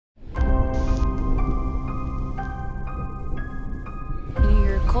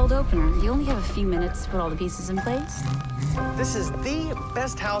cold opener. You only have a few minutes to put all the pieces in place. This is the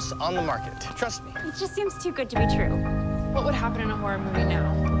best house on the market. Trust me. It just seems too good to be true. What would happen in a horror movie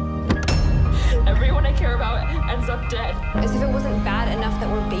now? Everyone I care about ends up dead. As if it wasn't bad enough that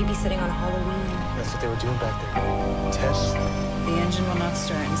we're babysitting on Halloween. That's what they were doing back there. Tess. The engine will not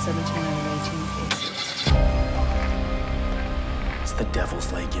start in 17 or 18 phases. It's the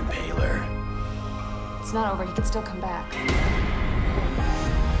Devil's Lake Impaler. It's not over. He can still come back.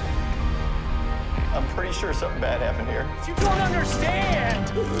 I'm pretty sure something bad happened here. You don't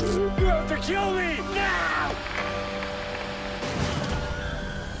understand! You have to kill me now!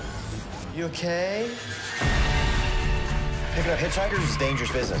 You okay? Picking up hitchhikers is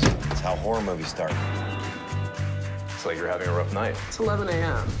dangerous business. It's how horror movies start. Looks like you're having a rough night. It's 11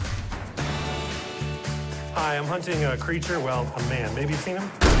 a.m. Hi, I'm hunting a creature, well, a man. Maybe you've seen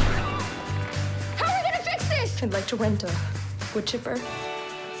him? How are we gonna fix this? I'd like to rent a wood chipper.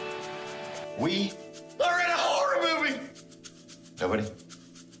 We are in a horror movie! Nobody?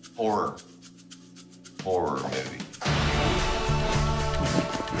 Horror movie.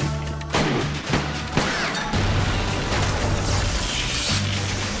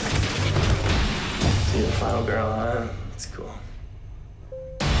 See the final girl, huh? It's cool.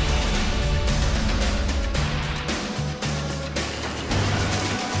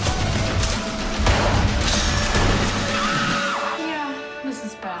 Yeah, this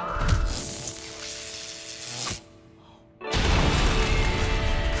is bad.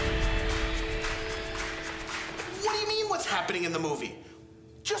 What do you mean what's happening in the movie?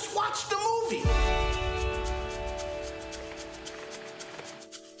 Just watch the movie.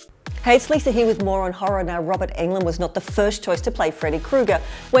 Hey, it's Lisa here with more on horror. Now, Robert Englund was not the first choice to play Freddy Krueger.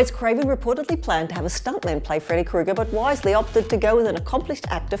 Wes Craven reportedly planned to have a stuntman play Freddy Krueger, but wisely opted to go with an accomplished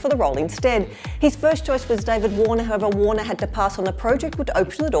actor for the role instead. His first choice was David Warner. However, Warner had to pass on the project, which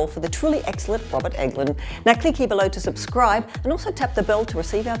opened the door for the truly excellent Robert Englund. Now, click here below to subscribe and also tap the bell to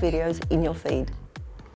receive our videos in your feed.